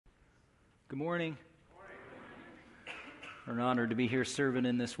Good morning. We're an honor to be here serving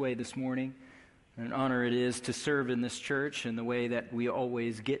in this way this morning. An honor it is to serve in this church in the way that we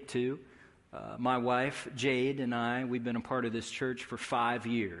always get to. My wife, Jade, and I, we've been a part of this church for 5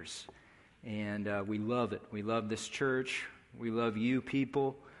 years. And we love it. We love this church. We love you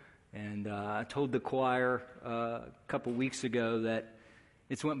people. And I told the choir a couple weeks ago that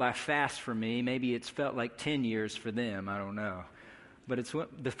it's went by fast for me. Maybe it's felt like 10 years for them. I don't know. But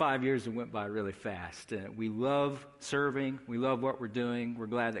the 5 years that went by really fast. We love serving. We love what we're doing. We're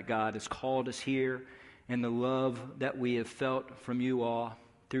glad that God has called us here. And the love that we have felt from you all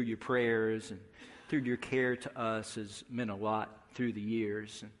through your prayers and through your care to us has meant a lot through the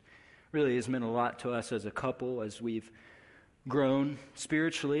years. And really has meant a lot to us as a couple as we've grown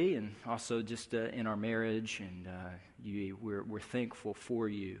spiritually and also just in our marriage. And we're thankful for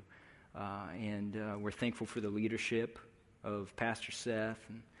you. And we're thankful for the leadership of Pastor Seth,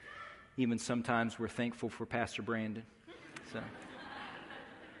 and even sometimes we're thankful for Pastor Brandon.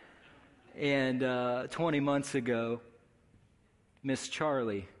 And 20 months ago, Miss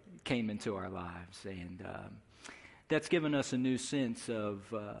Charlie came into our lives, and that's given us a new sense of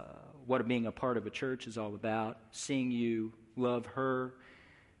what being a part of a church is all about, seeing you love her,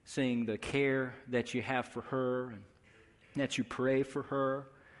 seeing the care that you have for her, and that you pray for her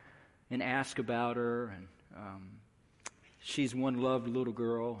and ask about her, and she's one loved little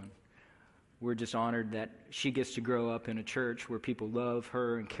girl, and we're just honored that she gets to grow up in a church where people love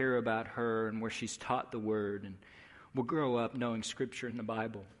her and care about her and where she's taught the Word, and will grow up knowing Scripture and the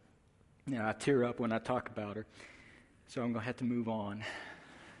Bible. Now, I tear up when I talk about her, so I'm going to have to move on.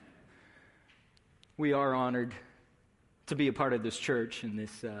 We are honored to be a part of this church and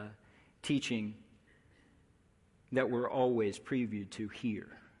this teaching that we're always previewed to here.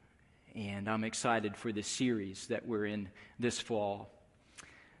 And I'm excited for this series that we're in this fall.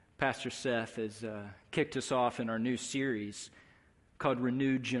 Pastor Seth has kicked us off in our new series called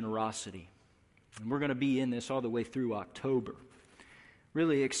Renewed Generosity. And we're going to be in this all the way through October.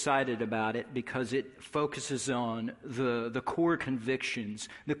 Really excited about it because it focuses on the core convictions,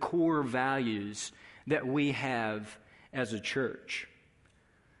 the core values that we have as a church.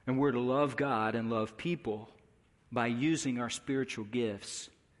 And we're to love God and love people by using our spiritual gifts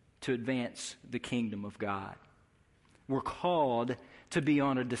to advance the kingdom of God. We're called to be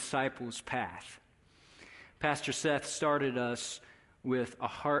on a disciple's path. Pastor Seth started us with a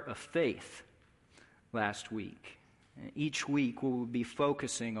heart of faith last week. Each week we will be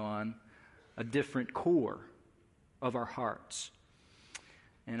focusing on a different core of our hearts.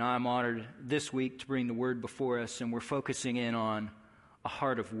 And I'm honored this week to bring the word before us, and we're focusing in on a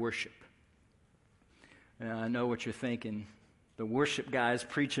heart of worship. And I know what you're thinking. The worship guy's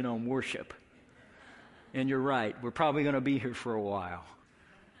preaching on worship. And you're right. We're probably going to be here for a while.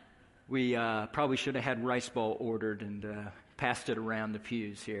 We probably should have had rice ball ordered and passed it around the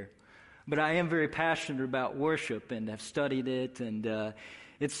pews here. But I am very passionate about worship and have studied it. And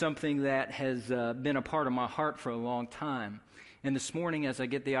it's something that has been a part of my heart for a long time. And this morning, as I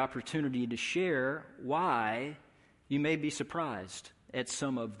get the opportunity to share why, you may be surprised at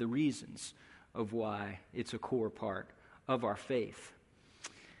some of the reasons of why it's a core part of our faith.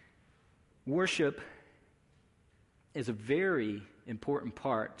 Worship is a very important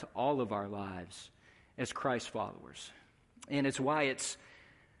part to all of our lives as Christ followers. And it's why it's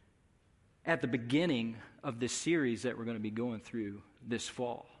at the beginning of this series that we're going to be going through this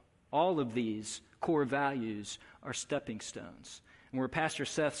fall. All of these core values are stepping stones. And where Pastor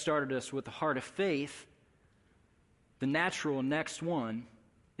Seth started us with a heart of faith, the natural next one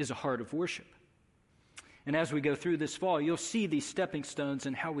is a heart of worship. And as we go through this fall, you'll see these stepping stones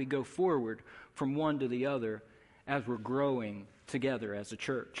and how we go forward from one to the other as we're growing together as a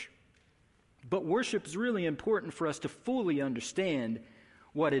church. But worship is really important for us to fully understand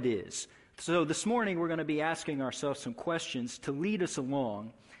what it is. So this morning we're going to be asking ourselves some questions to lead us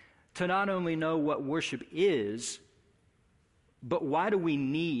along to not only know what worship is, but why do we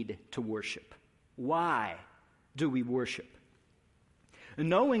need to worship? Why do we worship?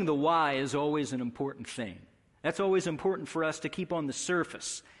 Knowing the why is always an important thing. That's always important for us to keep on the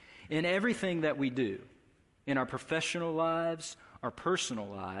surface in everything that we do, in our professional lives, our personal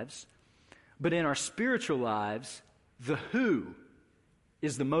lives, but in our spiritual lives, the who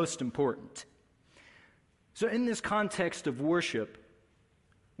is the most important. So in this context of worship,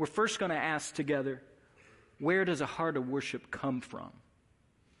 we're first going to ask together, where does a heart of worship come from?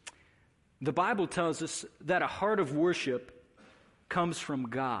 The Bible tells us that a heart of worship comes from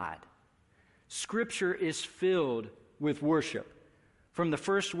God. Scripture is filled with worship. From the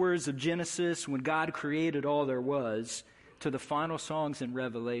first words of Genesis, when God created all there was, to the final songs in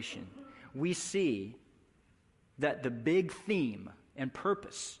Revelation, we see that the big theme and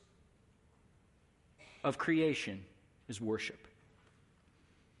purpose of creation is worship.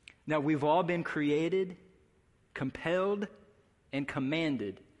 Now, we've all been created, compelled, and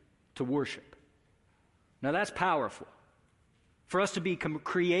commanded to worship. Now, that's powerful. For us to be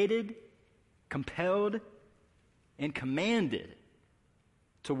created, compelled, and commanded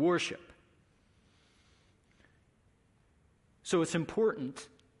to worship. So it's important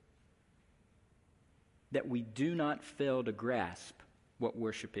that we do not fail to grasp what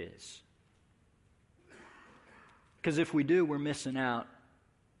worship is. Because if we do, we're missing out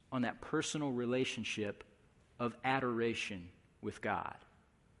on that personal relationship of adoration with God.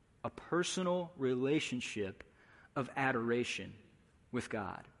 A personal relationship of adoration with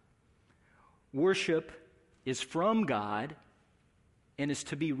God. Worship is from God and is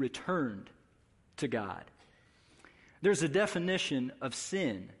to be returned to God. There's a definition of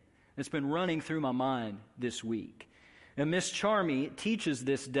sin that's been running through my mind this week. And Miss Charmy teaches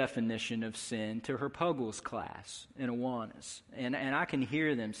this definition of sin to her Puggles class in Awanas. And I can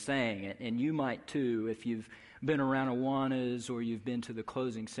hear them saying it, and you might too if you've been around Awanas or you've been to the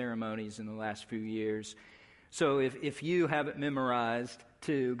closing ceremonies in the last few years. So if you have it memorized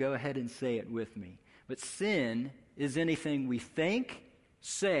too, go ahead and say it with me. But sin is anything we think,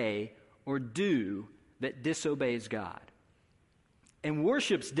 say, or do that disobeys God. And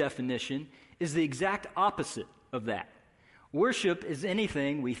worship's definition is the exact opposite of that. Worship is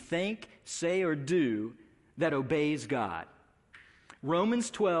anything we think, say, or do that obeys God. Romans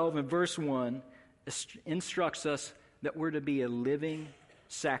 12 and verse 1 instructs us that we're to be a living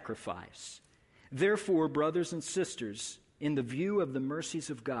sacrifice. Therefore, brothers and sisters, in the view of the mercies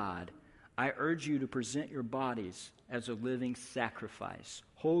of God, I urge you to present your bodies as a living sacrifice,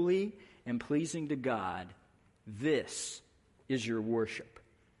 holy and pleasing to God. This is your worship.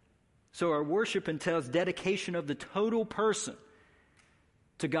 So our worship entails dedication of the total person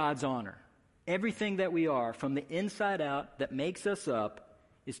to God's honor. Everything that we are, from the inside out, that makes us up,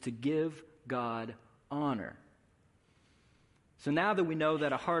 is to give God honor. So now that we know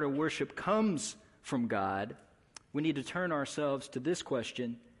that a heart of worship comes from God, we need to turn ourselves to this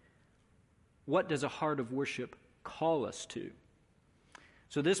question: what does a heart of worship call us to?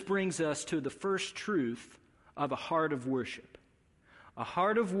 So this brings us to the first truth of a heart of worship. A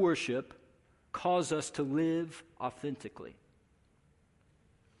heart of worship calls us to live authentically.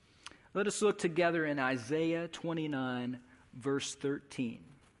 Let us look together in Isaiah 29, verse 13.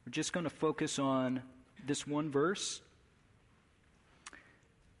 We're just going to focus on this one verse.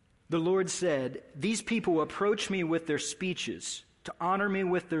 The Lord said, "These people approach me with their speeches, to honor me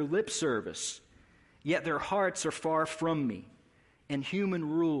with their lip service, yet their hearts are far from me, and human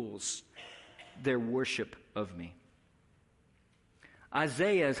rules their worship of me."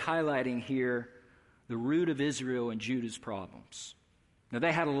 Isaiah is highlighting here the root of Israel and Judah's problems. Now,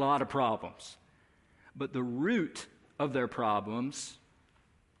 they had a lot of problems, but the root of their problems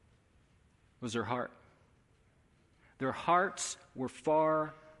was their heart. Their hearts were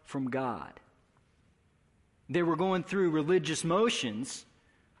far from God. They were going through religious motions,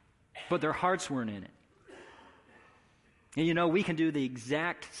 but their hearts weren't in it. And you know, we can do the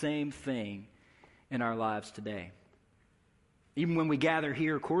exact same thing in our lives today. Even when we gather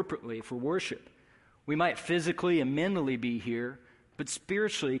here corporately for worship, we might physically and mentally be here, but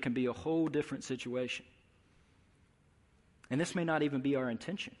spiritually it can be a whole different situation. And this may not even be our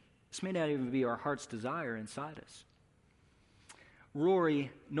intention. This may not even be our heart's desire inside us.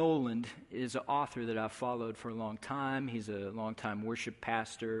 Rory Noland is an author that I've followed for a long time. He's a longtime worship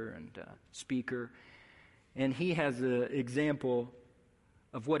pastor and speaker. And he has an example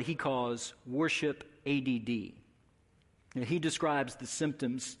of what he calls worship ADD. And he describes the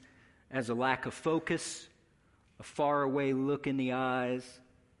symptoms as a lack of focus, a faraway look in the eyes,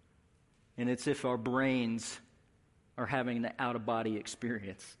 and it's if our brains are having an out-of-body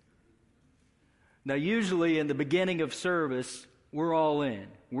experience. Now, usually in the beginning of service, we're all in.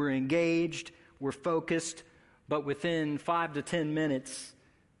 We're engaged, we're focused, but within 5 to 10 minutes,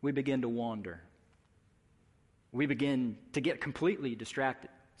 we begin to wander. We begin to get completely distracted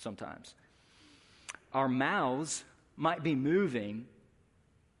sometimes. Our mouths might be moving,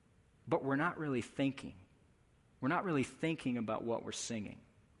 but we're not really thinking. We're not really thinking about what we're singing.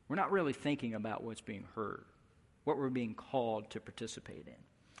 We're not really thinking about what's being heard, what we're being called to participate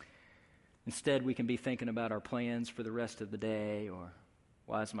in. Instead, we can be thinking about our plans for the rest of the day, or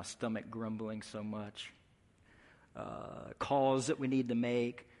why is my stomach grumbling so much? Calls that we need to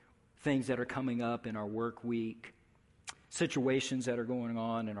make, things that are coming up in our work week, situations that are going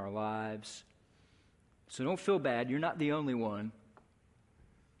on in our lives. So don't feel bad. You're not the only one.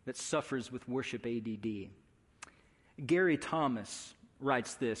 that suffers with worship ADD. Gary Thomas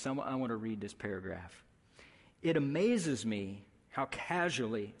writes this. I want to read this paragraph. It amazes me how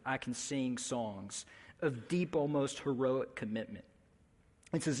casually I can sing songs of deep, almost heroic commitment.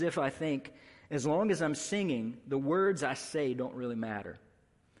 It's as if I think, as long as I'm singing, the words I say don't really matter.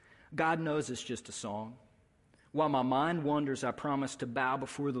 God knows it's just a song. While my mind wanders, I promise to bow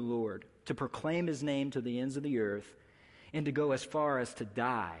before the Lord, to proclaim his name to the ends of the earth, and to go as far as to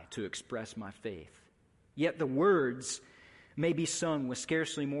die to express my faith. Yet the words may be sung with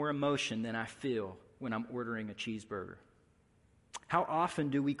scarcely more emotion than I feel when I'm ordering a cheeseburger. How often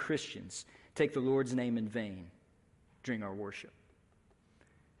do we Christians take the Lord's name in vain during our worship?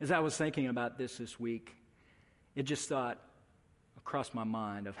 As I was thinking about this week, it just thought across my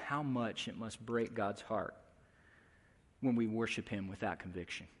mind of how much it must break God's heart when we worship him without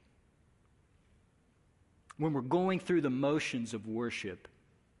conviction. When we're going through the motions of worship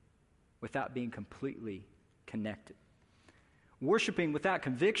without being completely connected. Worshiping without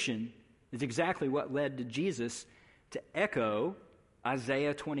conviction is exactly what led to Jesus to echo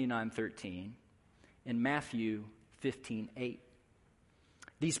Isaiah 29:13 and Matthew 15:8.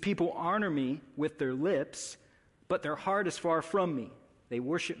 These people honor me with their lips, but their heart is far from me. They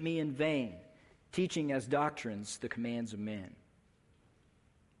worship me in vain, teaching as doctrines the commands of men.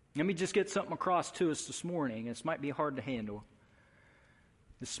 Let me just get something across to us this morning. This might be hard to handle.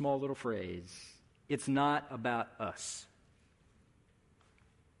 This small little phrase. It's not about us.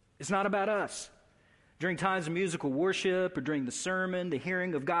 It's not about us. During times of musical worship or during the sermon, the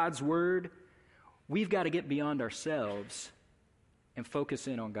hearing of God's word, we've got to get beyond ourselves and focus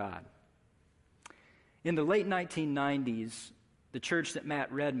in on God. In the late 1990s, the church that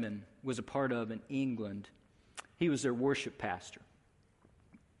Matt Redman was a part of in England, he was their worship pastor.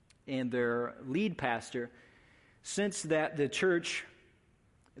 And their lead pastor sensed that the church,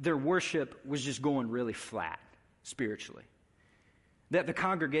 their worship was just going really flat spiritually. That the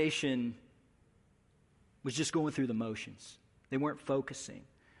congregation was just going through the motions. They weren't focusing.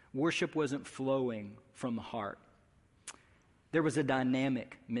 Worship wasn't flowing from the heart. There was a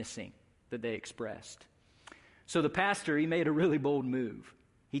dynamic missing that they expressed. So the pastor, he made a really bold move.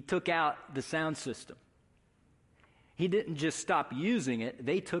 He took out the sound system. He didn't just stop using it,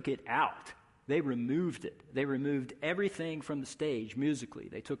 they took it out. They removed it. They removed everything from the stage musically.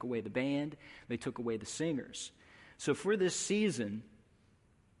 They took away the band. They took away the singers. So for this season,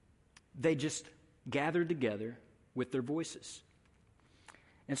 they just gathered together with their voices.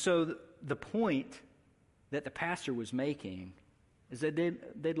 And so the point that the pastor was making is that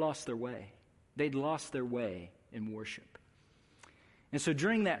they'd lost their way. They'd lost their way in worship. And so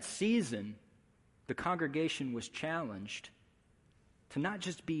during that season, the congregation was challenged to not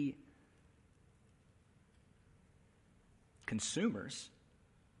just be consumers,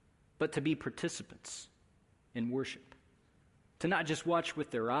 but to be participants in worship. To not just watch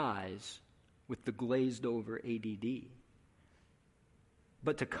with their eyes, with the glazed over ADD,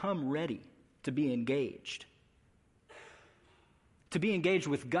 but to come ready to be engaged. To be engaged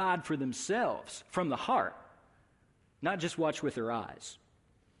with God for themselves, from the heart, not just watch with their eyes.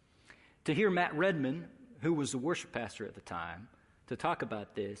 To hear Matt Redman, who was the worship pastor at the time, to talk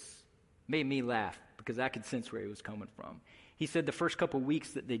about this made me laugh because I could sense where he was coming from. He said the first couple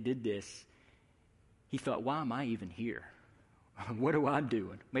weeks that they did this, he thought, why am I even here? What am I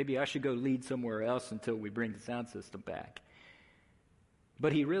doing? Maybe I should go lead somewhere else until we bring the sound system back.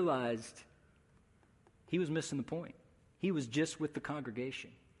 But he realized he was missing the point. He was just with the congregation.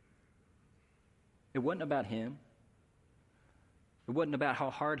 It wasn't about him. It wasn't about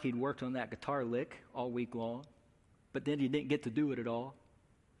how hard he'd worked on that guitar lick all week long, but then he didn't get to do it at all.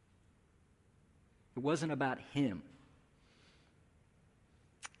 It wasn't about him.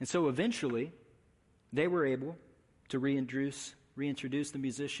 And so eventually, they were able to reintroduce the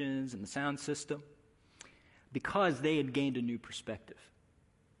musicians and the sound system because they had gained a new perspective.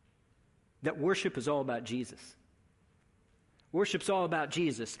 That worship is all about Jesus. Worship's all about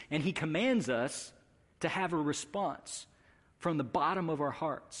Jesus, and he commands us to have a response from the bottom of our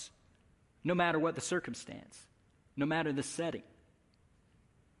hearts, no matter what the circumstance, no matter the setting.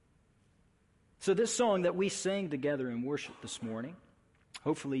 So this song that we sang together in worship this morning,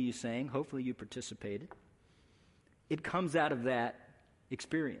 hopefully you sang, hopefully you participated, it comes out of that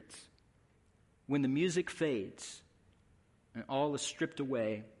experience. When the music fades and all is stripped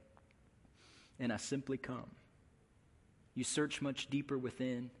away, and I simply come. You search much deeper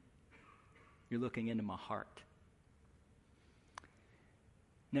within, you're looking into my heart.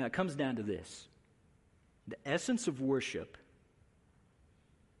 Now it comes down to this. The essence of worship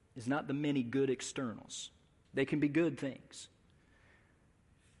is not the many good externals. They can be good things.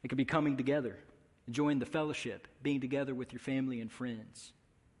 It could be coming together, enjoying the fellowship, being together with your family and friends,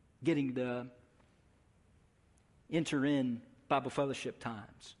 getting to enter in Bible fellowship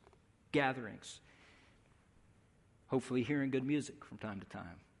times, gatherings, hopefully hearing good music from time to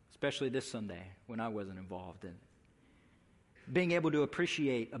time, especially this Sunday when I wasn't involved in it. Being able to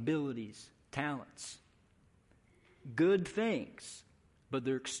appreciate abilities, talents, good things, but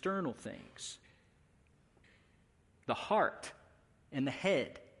they're external things. The heart and the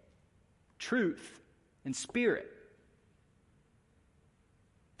head, truth and spirit.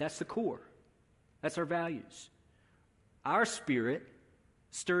 That's the core. That's our values. Our spirit,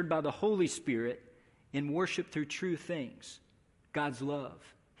 stirred by the Holy Spirit, in worship through true things, God's love,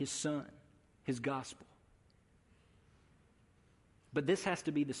 His Son, His gospel. But this has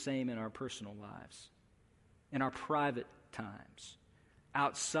to be the same in our personal lives, in our private times,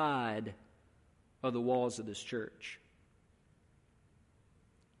 outside of the walls of this church.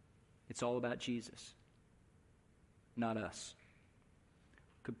 It's all about Jesus, not us.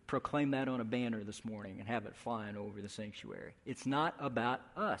 Could proclaim that on a banner this morning and have it flying over the sanctuary. It's not about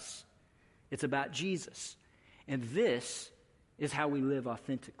us. It's about Jesus. And this is how we live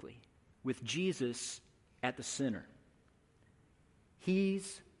authentically, with Jesus at the center.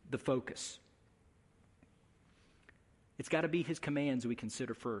 He's the focus. It's got to be His commands we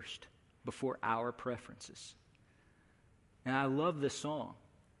consider first, before our preferences. And I love this song.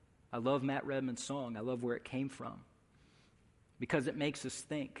 I love Matt Redman's song. I love where it came from, because it makes us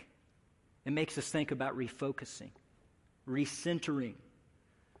think. It makes us think about refocusing, recentering,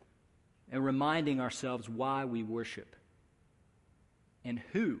 and reminding ourselves why we worship and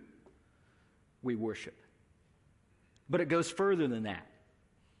who we worship. But it goes further than that.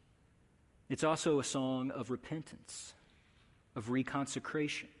 It's also a song of repentance, of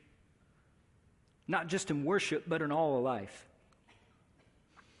reconsecration, not just in worship, but in all of life.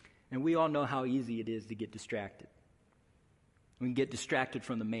 And we all know how easy it is to get distracted. We can get distracted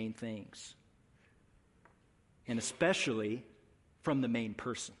from the main things, and especially from the main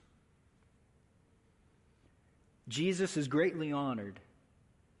person. Jesus is greatly honored.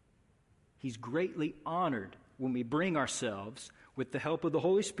 He's greatly honored when we bring ourselves, with the help of the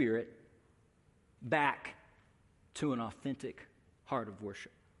Holy Spirit, back to an authentic heart of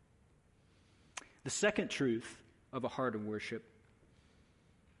worship. The second truth of a heart of worship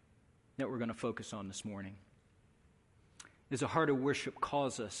that we're going to focus on this morning is a heart of worship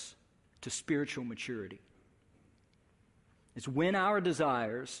calls us to spiritual maturity. It's when our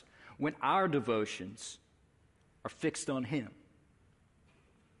desires, when our devotions are fixed on Him.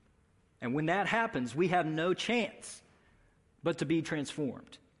 And when that happens, we have no chance but to be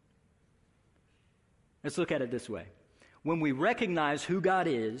transformed. Let's look at it this way. When we recognize who God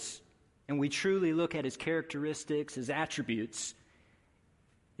is, and we truly look at His characteristics, His attributes,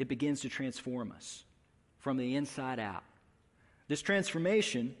 it begins to transform us from the inside out. This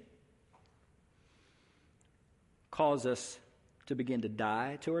transformation calls us to begin to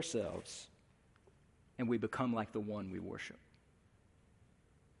die to ourselves, and we become like the one we worship.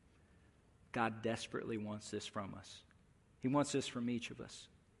 God desperately wants this from us. He wants this from each of us.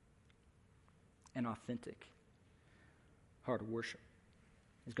 An authentic heart of worship.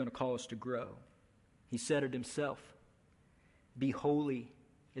 He's going to call us to grow. He said it Himself. Be holy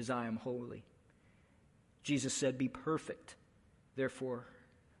as I am holy. Jesus said, be perfect, therefore,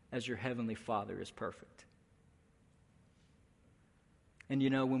 as your heavenly Father is perfect. And you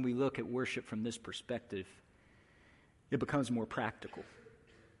know, when we look at worship from this perspective, it becomes more practical.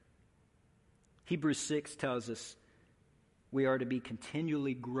 Hebrews 6 tells us we are to be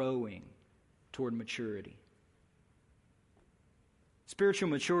continually growing toward maturity. Spiritual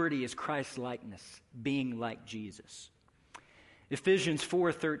maturity is Christ-likeness, being like Jesus. Ephesians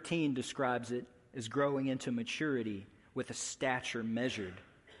 4:13 describes it as growing into maturity with a stature measured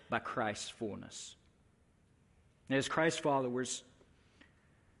by Christ's fullness. And as Christ followers,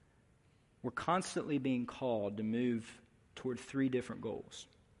 we're constantly being called to move toward three different goals.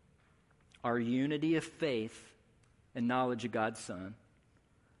 Our unity of faith and knowledge of God's Son,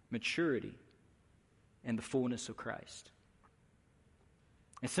 maturity, and the fullness of Christ.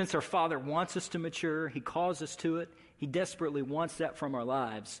 And since our Father wants us to mature, He calls us to it, He desperately wants that from our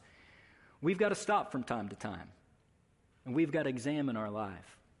lives, we've got to stop from time to time. And we've got to examine our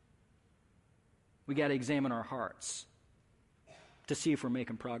life. We've got to examine our hearts to see if we're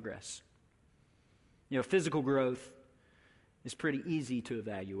making progress. You know, physical growth is pretty easy to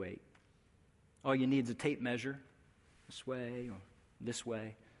evaluate. All you need is a tape measure, this way or this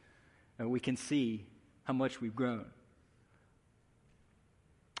way, and we can see how much we've grown.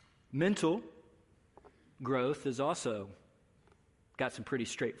 Mental growth is also got some pretty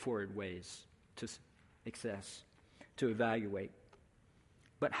straightforward ways to assess, to evaluate.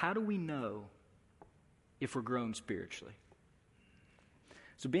 But how do we know if we're growing spiritually?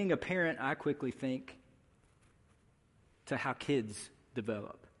 So being a parent, I quickly think to how kids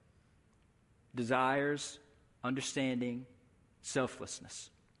develop. Desires, understanding, selflessness.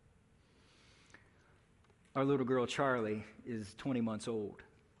 Our little girl, Charlie, is 20 months old,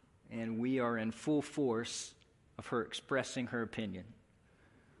 and we are in full force of her expressing her opinion.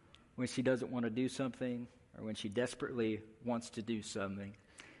 When she doesn't want to do something, or when she desperately wants to do something.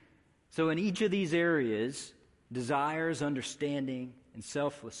 So in each of these areas, desires, understanding, and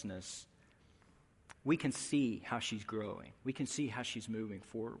selflessness, we can see how she's growing. We can see how she's moving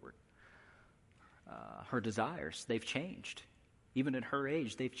forward. Her desires, they've changed. Even at her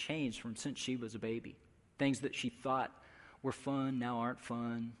age, they've changed from since she was a baby. Things that she thought were fun now aren't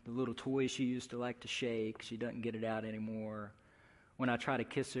fun. The little toy she used to like to shake, she doesn't get it out anymore. When I try to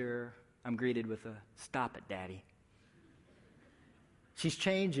kiss her, I'm greeted with a, "Stop it, Daddy." She's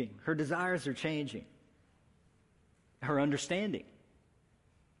changing. Her desires are changing. Her understanding.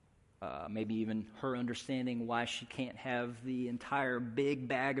 Maybe even her understanding why she can't have the entire big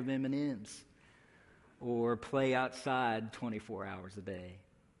bag of M&Ms or play outside 24 hours a day.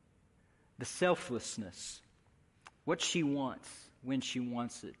 The selflessness. What she wants, when she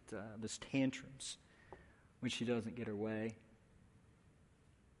wants it. Those tantrums when she doesn't get her way.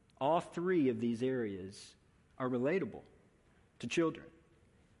 All three of these areas are relatable to children.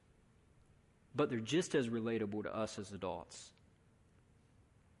 But they're just as relatable to us as adults,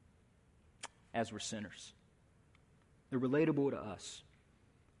 as we're sinners. They're relatable to us.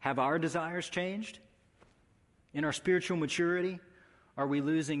 Have our desires changed? In our spiritual maturity, are we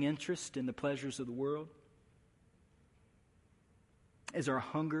losing interest in the pleasures of the world? Is our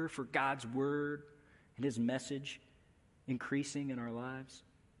hunger for God's word and his message increasing in our lives?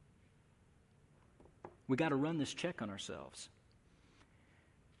 We got to run this check on ourselves.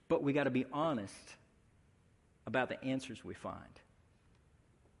 But we got to be honest about the answers we find.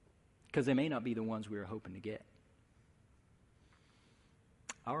 Because they may not be the ones we were hoping to get.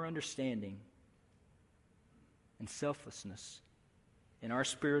 Our understanding and selflessness in our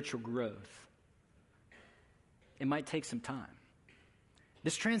spiritual growth, it might take some time.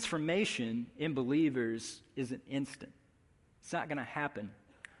 This transformation in believers isn't instant. It's not going to happen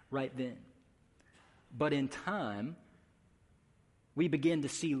right then. But in time, we begin to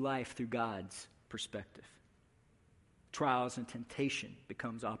see life through God's perspective. Trials and temptation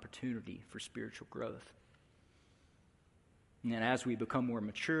becomes opportunity for spiritual growth. And as we become more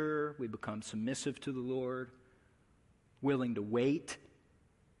mature, we become submissive to the Lord, willing to wait,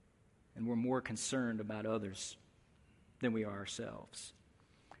 and we're more concerned about others than we are ourselves.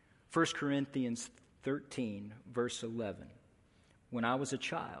 1 Corinthians 13, verse 11. When I was a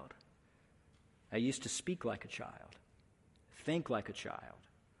child, I used to speak like a child, think like a child,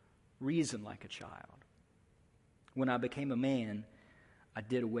 reason like a child. When I became a man, I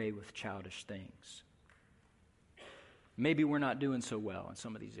did away with childish things. Maybe we're not doing so well in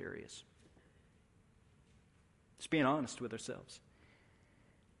some of these areas. Just being honest with ourselves.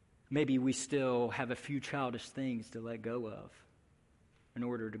 Maybe we still have a few childish things to let go of in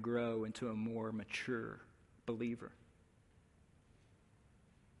order to grow into a more mature believer.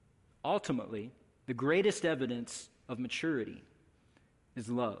 Ultimately, the greatest evidence of maturity is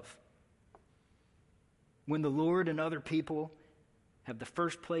love. When the Lord and other people have the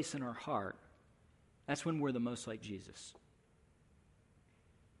first place in our heart, that's when we're the most like Jesus.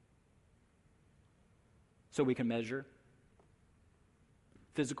 So we can measure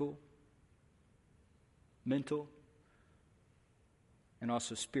physical, mental, and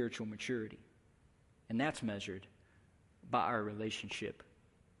also spiritual maturity. And that's measured by our relationship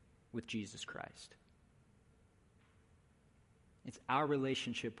with Jesus Christ. It's our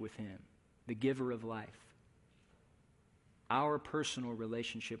relationship with him, the giver of life. Our personal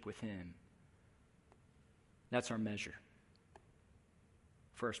relationship with him. That's our measure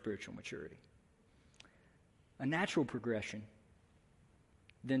for our spiritual maturity. A natural progression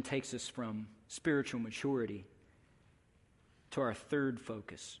then takes us from spiritual maturity to our third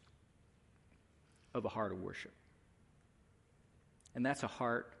focus of a heart of worship. And that's a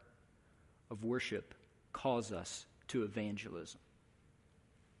heart of worship calls us to evangelism.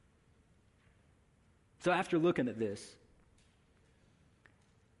 So after looking at this,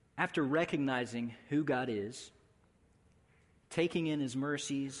 after recognizing who God is, taking in his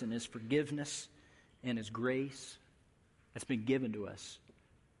mercies and his forgiveness and his grace that's been given to us,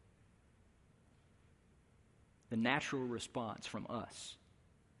 the natural response from us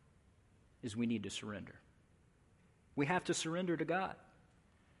is we need to surrender. We have to surrender to God.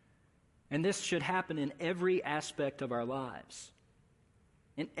 And this should happen in every aspect of our lives.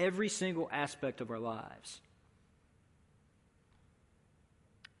 In every single aspect of our lives.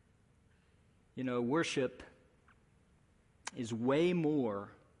 You know, worship is way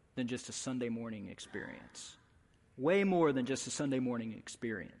more than just a Sunday morning experience. Way more than just a Sunday morning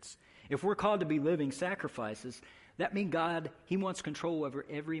experience. If we're called to be living sacrifices, that means God, He wants control over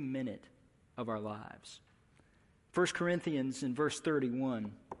every minute of our lives. 1 Corinthians in verse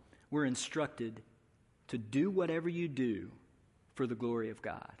 31, we're instructed to do whatever you do for the glory of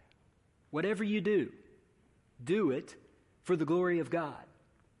God. Whatever you do it for the glory of God.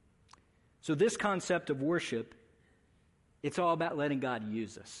 So this concept of worship, it's all about letting God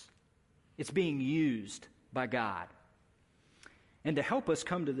use us. It's being used by God. And to help us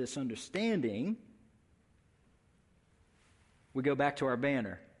come to this understanding, we go back to our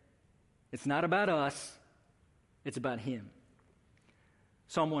banner. It's not about us, it's about Him.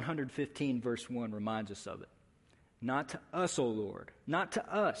 Psalm 115 verse 1 reminds us of it. Not to us, O Lord, not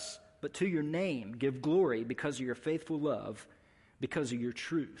to us, but to your name give glory because of your faithful love, because of your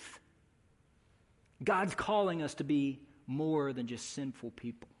truth. God's calling us to be more than just sinful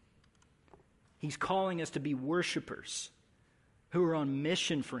people. He's calling us to be worshipers who are on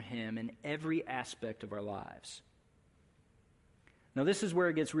mission for Him in every aspect of our lives. Now, this is where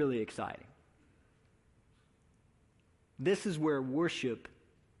it gets really exciting. This is where worship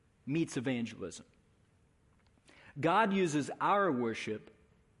meets evangelism. God uses our worship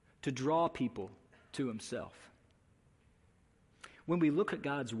to draw people to Himself. When we look at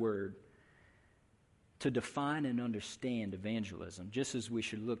God's Word to define and understand evangelism, just as we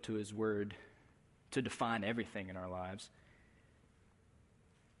should look to His Word to define everything in our lives,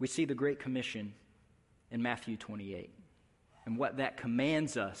 we see the Great Commission in Matthew 28 and what that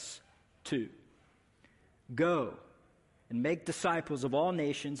commands us to. Go and make disciples of all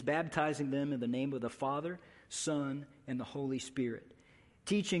nations, baptizing them in the name of the Father, Son, and the Holy Spirit,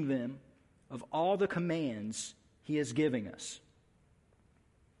 teaching them of all the commands He is giving us.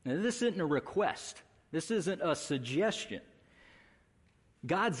 Now, this isn't a request. This isn't a suggestion.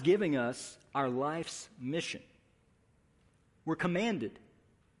 God's giving us our life's mission. We're commanded.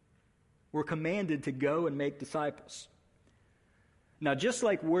 We're commanded to go and make disciples. Now, just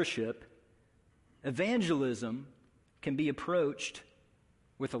like worship, evangelism can be approached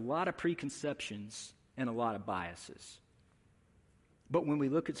with a lot of preconceptions and a lot of biases. But when we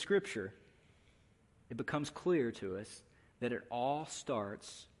look at Scripture, it becomes clear to us that it all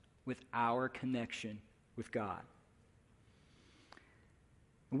starts with our connection with God.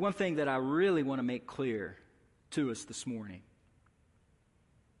 And one thing that I really want to make clear to us this morning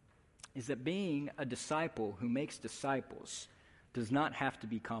is that being a disciple who makes disciples does not have to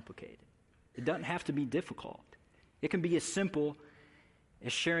be complicated. It doesn't have to be difficult. It can be as simple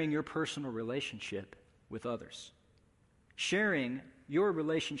as sharing your personal relationship with others. Sharing your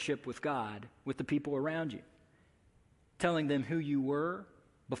relationship with God with the people around you. Telling them who you were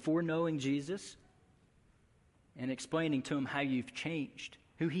before knowing Jesus and explaining to them how you've changed,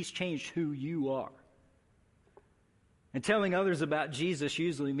 who He's changed who you are. And telling others about Jesus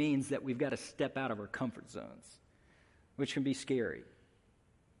usually means that we've got to step out of our comfort zones, which can be scary,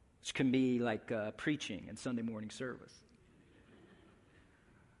 which can be like preaching and Sunday morning service.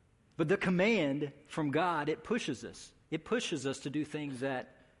 But the command from God, it pushes us. It pushes us to do things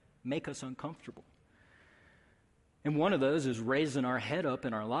that make us uncomfortable. And one of those is raising our head up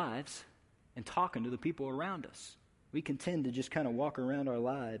in our lives and talking to the people around us. We can tend to just kind of walk around our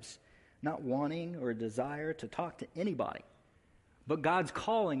lives not wanting or desire to talk to anybody. But God's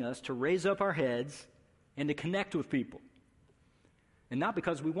calling us to raise up our heads and to connect with people. And not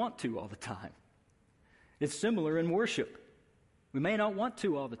because we want to all the time. It's similar in worship. We may not want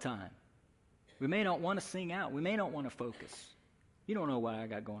to all the time. We may not want to sing out. We may not want to focus. You don't know what I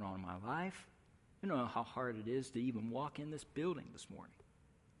got going on in my life. You don't know how hard it is to even walk in this building this morning.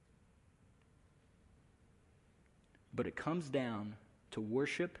 But it comes down to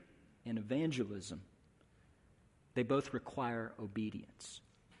worship and evangelism. They both require obedience.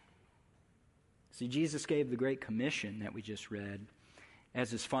 See, Jesus gave the Great Commission that we just read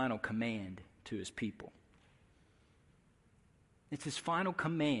as His final command to His people. It's His final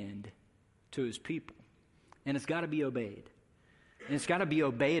command to His people. And it's got to be obeyed. And it's got to be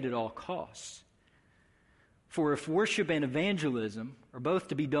obeyed at all costs. For if worship and evangelism are both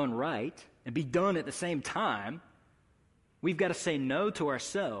to be done right and be done at the same time, we've got to say no to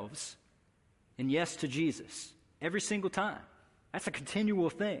ourselves and yes to Jesus every single time. That's a continual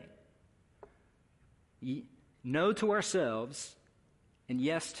thing. No to ourselves and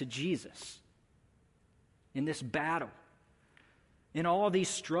yes to Jesus. in this battle, in all these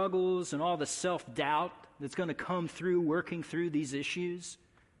struggles and all the self-doubt that's going to come through working through these issues,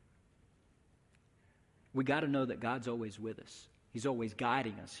 we got to know that God's always with us. He's always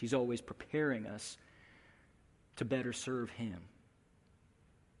guiding us. He's always preparing us to better serve Him.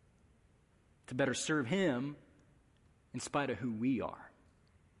 To better serve Him in spite of who we are.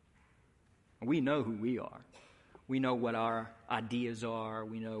 We know who we are. We know what our ideas are.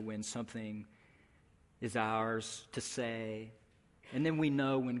 We know when something is ours to say. And then we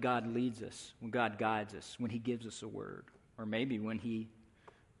know when God leads us, when God guides us, when He gives us a word, or maybe when He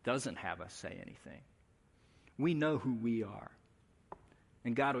doesn't have us say anything. We know who we are,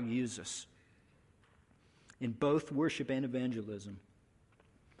 and God will use us. In both worship and evangelism,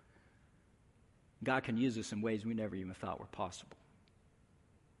 God can use us in ways we never even thought were possible.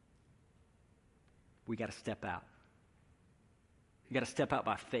 We got to step out. We got to step out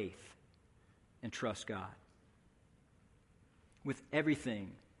by faith and trust God with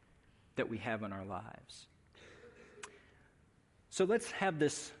everything that we have in our lives. So let's have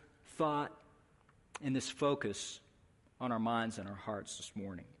this thought and this focus on our minds and our hearts this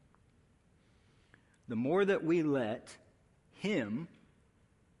morning. The more that we let Him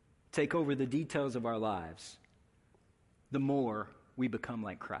take over the details of our lives, the more we become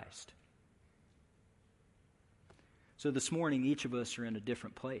like Christ. So this morning, each of us are in a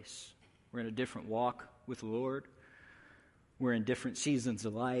different place. We're in a different walk with the Lord. We're in different seasons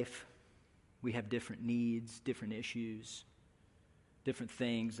of life. We have different needs, different issues, different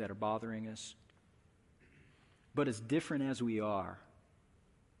things that are bothering us. But as different as we all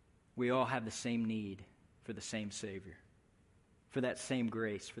have the same need for the same Savior, for that same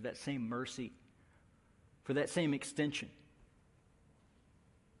grace, for that same mercy, for that same extension.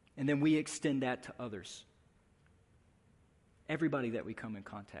 And then we extend that to others. Everybody that we come in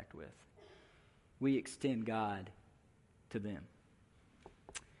contact with, we extend God to them.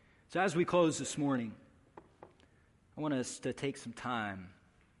 So as we close this morning, I want us to take some time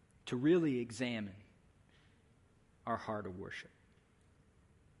to really examine our heart of worship.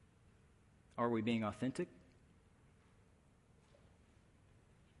 Are we being authentic?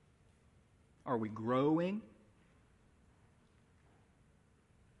 Are we growing?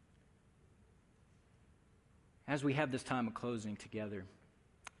 As we have this time of closing together,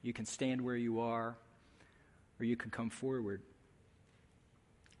 you can stand where you are, or you can come forward.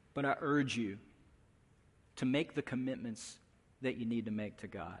 But I urge you to make the commitments that you need to make to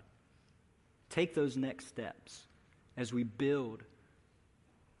God. Take those next steps as we build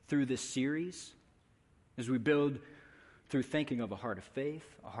through this series, as we build through thinking of a heart of faith,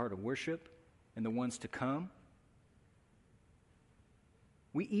 a heart of worship, and the ones to come.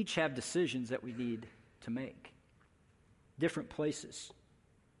 We each have decisions that we need to make. Different places.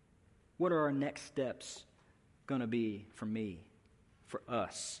 What are our next steps going to be for me, for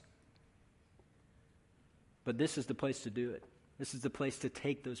us? But this is the place to do it. This is the place to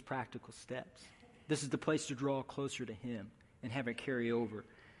take those practical steps. This is the place to draw closer to Him and have it carry over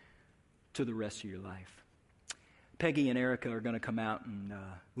to the rest of your life. Peggy and Erica are going to come out and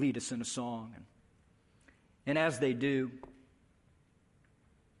lead us in a song. And as they do,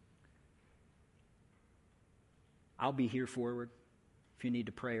 I'll be here forward if you need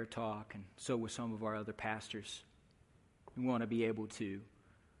to pray or talk, and so will some of our other pastors. We want to be able to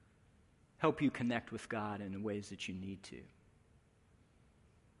help you connect with God in the ways that you need to.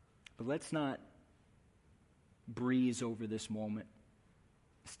 But let's not breeze over this moment.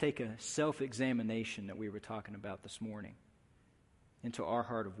 Let's take a self-examination that we were talking about this morning into our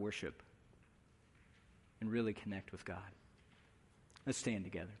heart of worship and really connect with God. Let's stand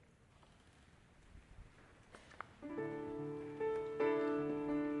together.